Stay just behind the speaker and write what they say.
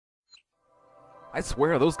I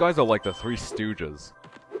swear, those guys are like the Three Stooges.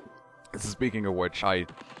 Speaking of which, I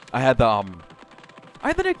had the I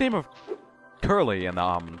had the nickname of Curly in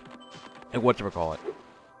whatchamacallit,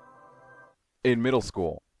 in middle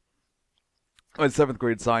school. My 7th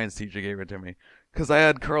grade science teacher gave it to me because I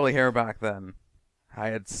had curly hair back then. I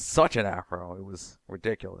had such an afro, it was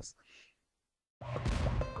ridiculous.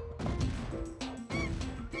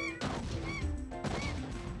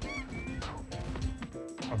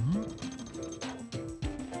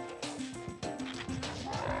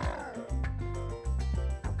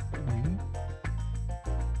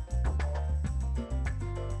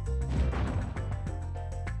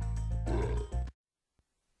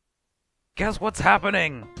 Guess what's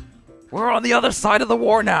happening? We're on the other side of the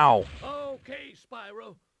war now! Okay,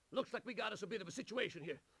 Spyro. Looks like we got us a bit of a situation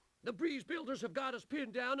here. The Breeze Builders have got us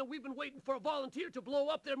pinned down, and we've been waiting for a volunteer to blow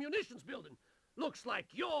up their munitions building. Looks like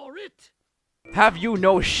you're it. Have you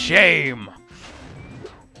no shame?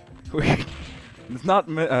 It's not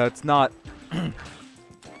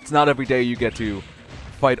every day you get to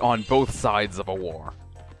fight on both sides of a war.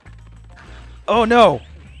 Oh no!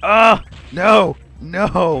 No!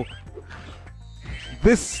 No!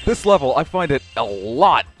 This level, I find it a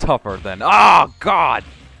lot tougher than... Oh, God!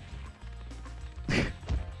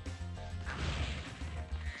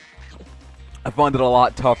 I find it a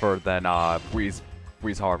lot tougher than, Breeze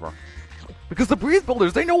Harbor. Because the Breeze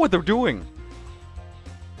Builders, they know what they're doing!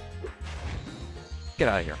 Get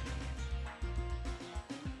out of here.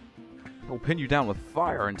 He'll pin you down with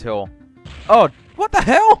fire until... Oh, what the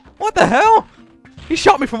hell? What the hell? He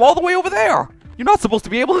shot me from all the way over there! You're not supposed to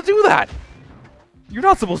be able to do that! You're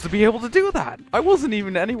not supposed to be able to do that! I wasn't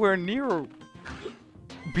even anywhere near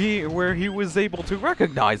being where he was able to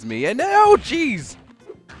recognize me, and oh jeez!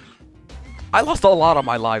 I lost a lot of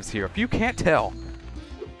my lives here, if you can't tell.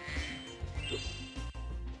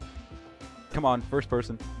 Come on, first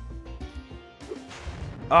person.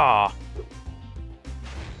 Ah!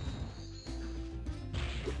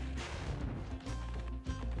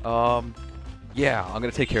 Yeah, I'm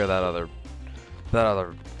gonna take care of that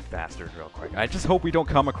other bastard real quick. I just hope we don't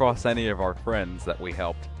come across any of our friends that we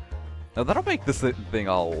helped. Now that'll make this thing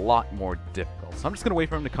a lot more difficult. So I'm just gonna wait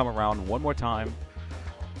for him to come around one more time.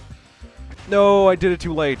 No, I did it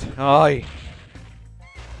too late. Aye.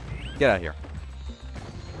 Get out of here.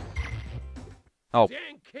 Oh.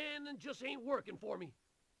 Dang cannon just ain't working for me.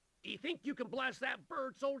 You think you can blast that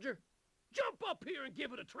bird, soldier? Jump up here and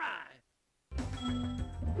give it a try.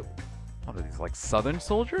 What are these, like Southern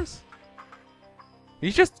soldiers?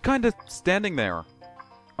 He's just kind of standing there.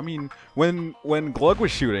 I mean, when Glug was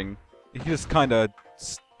shooting, he just kind of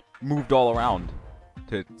moved all around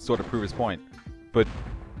to sort of prove his point. But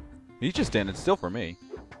he's just standing still for me,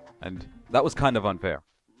 and that was kind of unfair.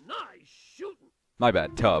 Nice shooting. My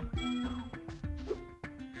bad, Tub.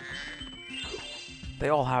 They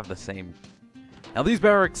all have the same. Now these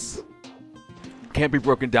barracks can't be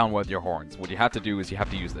broken down with your horns. What you have to do is you have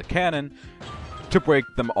to use the cannon to break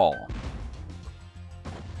them all.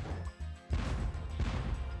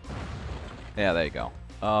 Yeah, there you go.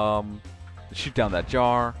 Shoot down that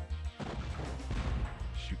jar.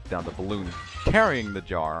 Shoot down the balloon carrying the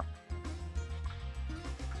jar.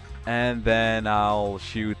 And then I'll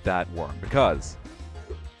shoot that worm, because...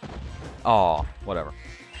 Aw, whatever.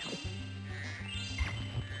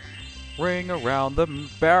 Ring around the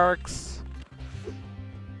barracks.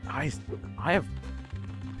 I have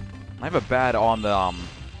a bad on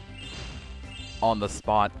the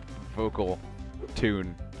spot vocal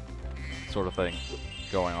tune sort of thing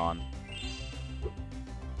going on.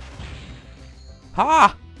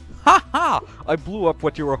 Ha! Ha ha! I blew up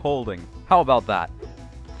what you were holding. How about that?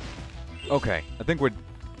 Okay, I think we're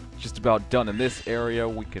just about done in this area.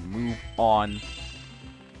 We can move on.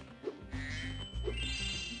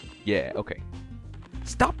 Yeah, okay.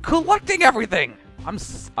 Stop collecting everything! I'm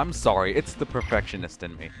sorry, it's the perfectionist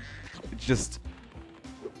in me. It just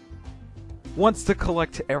wants to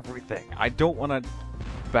collect everything. I don't want to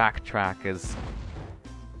backtrack as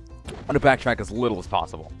little as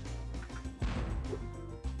possible.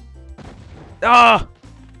 Ah!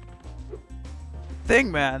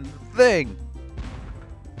 Thing, man, thing.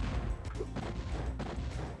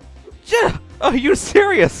 Are you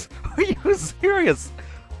serious? Are you serious?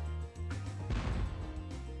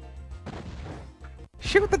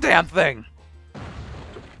 Shoot the damn thing!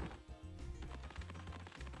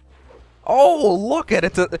 Oh, look at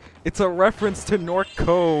it! It's a reference to North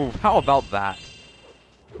Cove. How about that?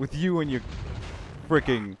 With you and your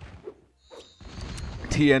freaking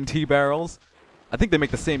TNT barrels. I think they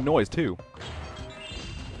make the same noise too.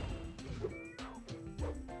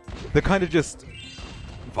 They're kind of just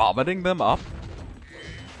vomiting them up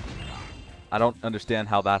I don't understand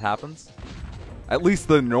how that happens. At least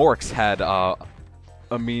the Norks had a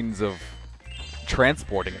means of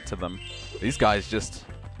transporting it to them. These guys just...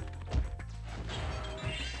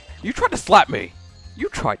 You tried to slap me! You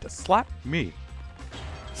tried to slap me!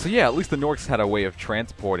 So yeah, at least the Norks had a way of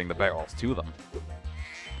transporting the barrels to them.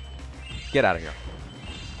 Get out of here.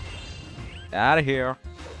 Out of here.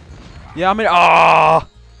 Yeah, I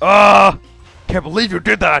mean... Can't believe you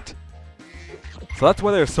did that! So that's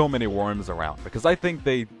why there's so many worms around, because I think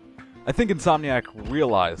Insomniac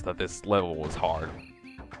realized that this level was hard.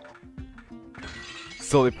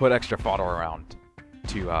 So they put extra fodder around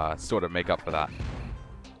to sort of make up for that.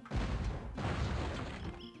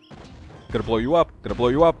 Gonna blow you up, gonna blow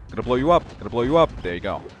you up, gonna blow you up, gonna blow you up. There you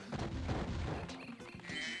go.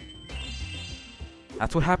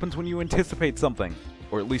 That's what happens when you anticipate something,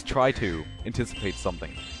 or at least try to anticipate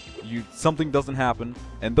something. Something doesn't happen,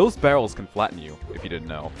 and those barrels can flatten you, if you didn't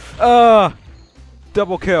know.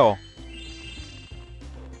 Double kill.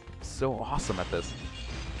 So awesome at this.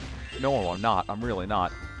 No, I'm not. I'm really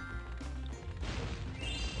not.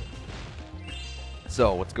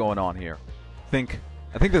 So, what's going on here? I think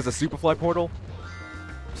there's a Superfly portal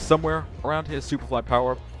somewhere around here. Superfly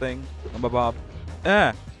power thing. Bob.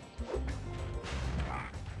 And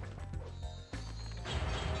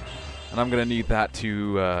I'm gonna need that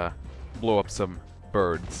to blow up some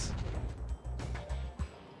birds.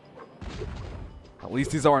 At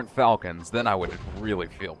least these aren't falcons, then I would really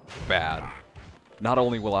feel bad. Not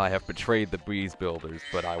only will I have betrayed the breeze builders,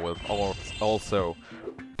 but I will also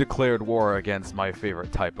declared war against my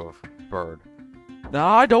favorite type of bird. Now,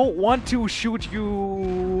 I don't want to shoot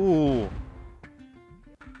you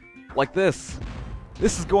like this.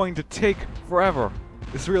 This is going to take forever.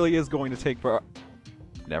 This really is going to take forever.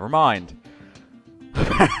 Never mind.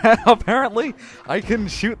 Apparently, I can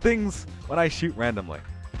shoot things when I shoot randomly.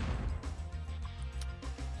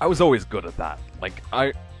 I was always good at that. Like,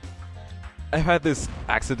 I've had this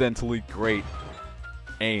accidentally great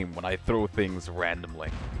aim when I throw things randomly.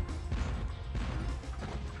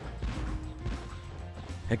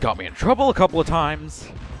 It got me in trouble a couple of times,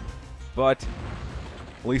 but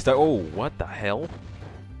at least oh, what the hell?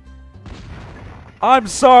 I'm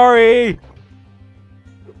sorry!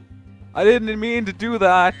 I didn't mean to do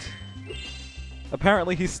that.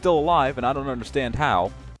 Apparently he's still alive, and I don't understand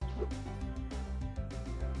how.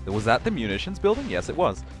 Was that the munitions building? Yes, it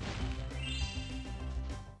was.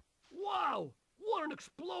 Wow! What an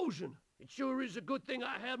explosion! It sure is a good thing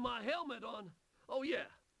I had my helmet on. Oh yeah,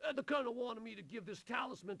 the colonel wanted me to give this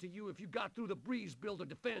talisman to you if you got through the breeze builder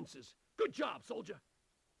defenses. Good job, soldier.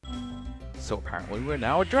 So apparently we're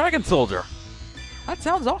now a dragon soldier. That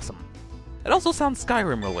sounds awesome. It also sounds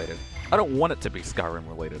Skyrim related. I don't want it to be Skyrim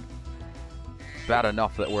related. Bad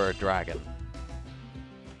enough that we're a dragon.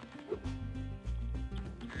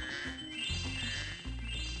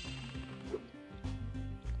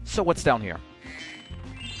 So what's down here?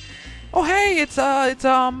 Oh hey, it's I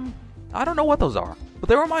don't know what those are, but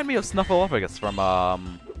they remind me of Snuffleupagus from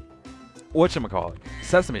whatchamacallit,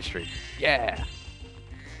 Sesame Street. Yeah,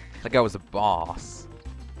 that guy was a boss.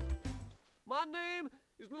 My name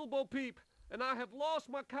is Little Bo Peep, and I have lost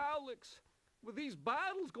my cowlicks. With these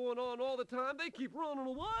battles going on all the time, they keep running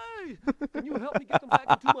away. Can you help me get them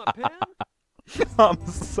back into my pen? I'm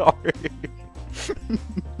sorry.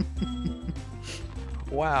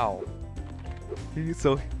 Wow.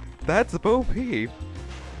 So, that's Bo Peep.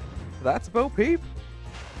 That's Bo Peep?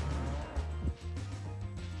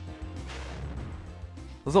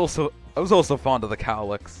 I was also fond of the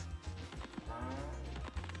cowlicks.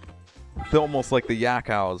 They're almost like the yak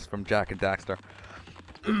owls from Jak and Daxter.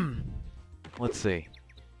 Let's see.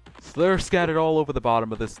 So they're scattered all over the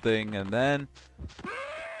bottom of this thing, and then...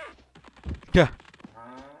 Yeah,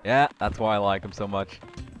 that's why I like them so much.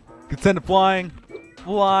 Can send it flying.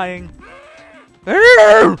 Flying.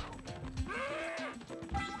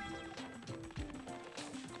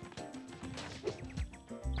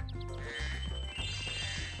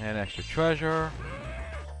 And extra treasure.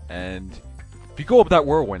 And if you go up that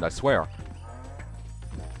whirlwind, I swear.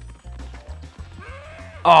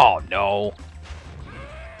 Oh no.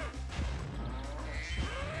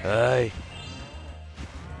 Hey.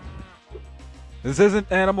 This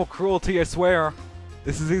isn't animal cruelty, I swear.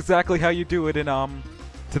 This is exactly how you do it in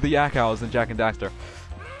to the yak owls in Jak and Daxter.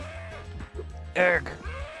 Egg.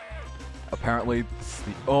 Apparently, it's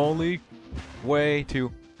the only way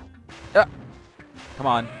to. Come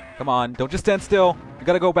on, come on! Don't just stand still. You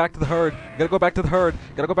gotta go back to the herd. You gotta go back to the herd.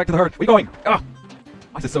 You gotta go back to the herd. Where are you going?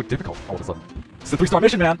 Why is this so difficult all of a sudden? It's a 3-star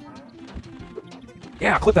mission, man.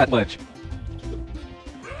 Yeah, clip that ledge.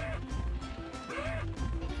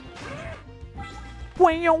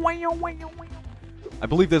 I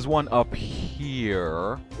believe there's one up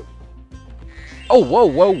here. Oh, whoa,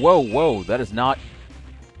 whoa, whoa, whoa. That is not...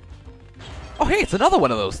 Oh, hey, it's another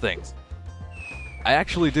one of those things. I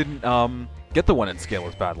actually didn't get the one in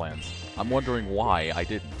Scaleless Badlands. I'm wondering why I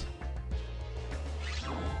didn't.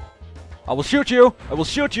 I will shoot you! I will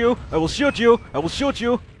shoot you! I will shoot you! I will shoot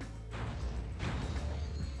you!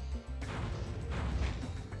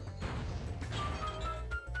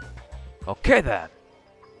 Okay then.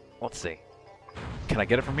 Let's see. Can I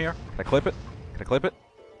get it from here? Can I clip it? Can I clip it?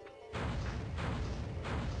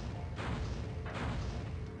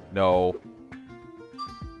 No.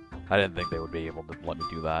 I didn't think they would be able to let me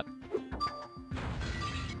do that.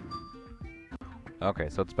 Okay,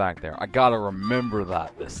 so it's back there. I gotta remember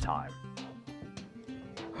that this time.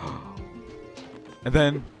 And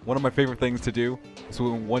then, one of my favorite things to do is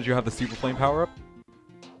once you have the Super Flame power-up.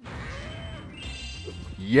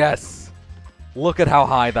 Yes! Look at how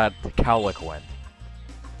high that cowlick went.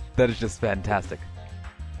 That is just fantastic.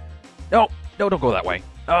 No! No, don't go that way.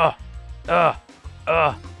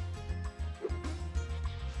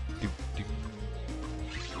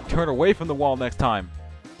 Turn away from the wall next time.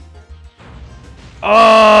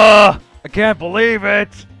 I can't believe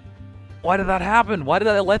it! Why did that happen? Why did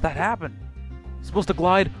I let that happen? I'm supposed to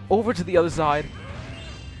glide over to the other side.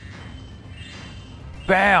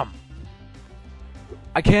 Bam!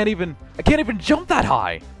 I can't even jump that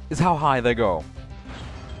high, is how high they go.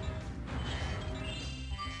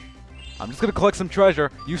 I'm just gonna collect some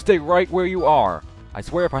treasure. You stay right where you are. I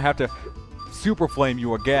swear if I have to super flame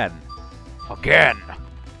you again. Again!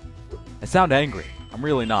 I sound angry. I'm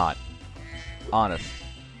really not. Honest.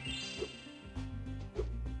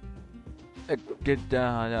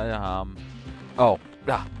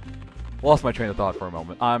 Lost my train of thought for a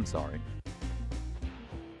moment. I'm sorry.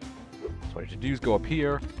 So what I should do is go up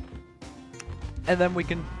here. And then we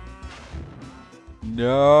can...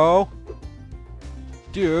 No!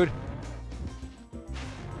 Dude!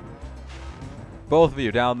 Both of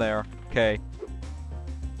you down there. Okay.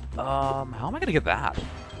 How am I gonna get that?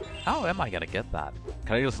 How am I gonna get that?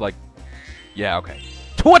 Can I just, like... Yeah, okay.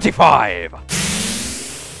 25!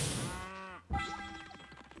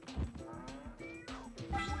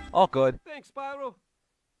 All good. Thanks, Spyro.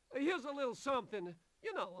 Here's a little something,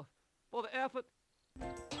 you know, for the effort.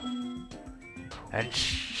 And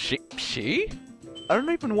she? I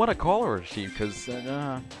don't even want to call her a she, because,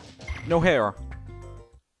 no hair.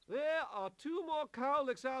 There are 2 more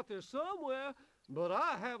cowlicks out there somewhere, but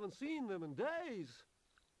I haven't seen them in days.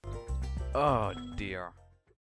 Oh, dear.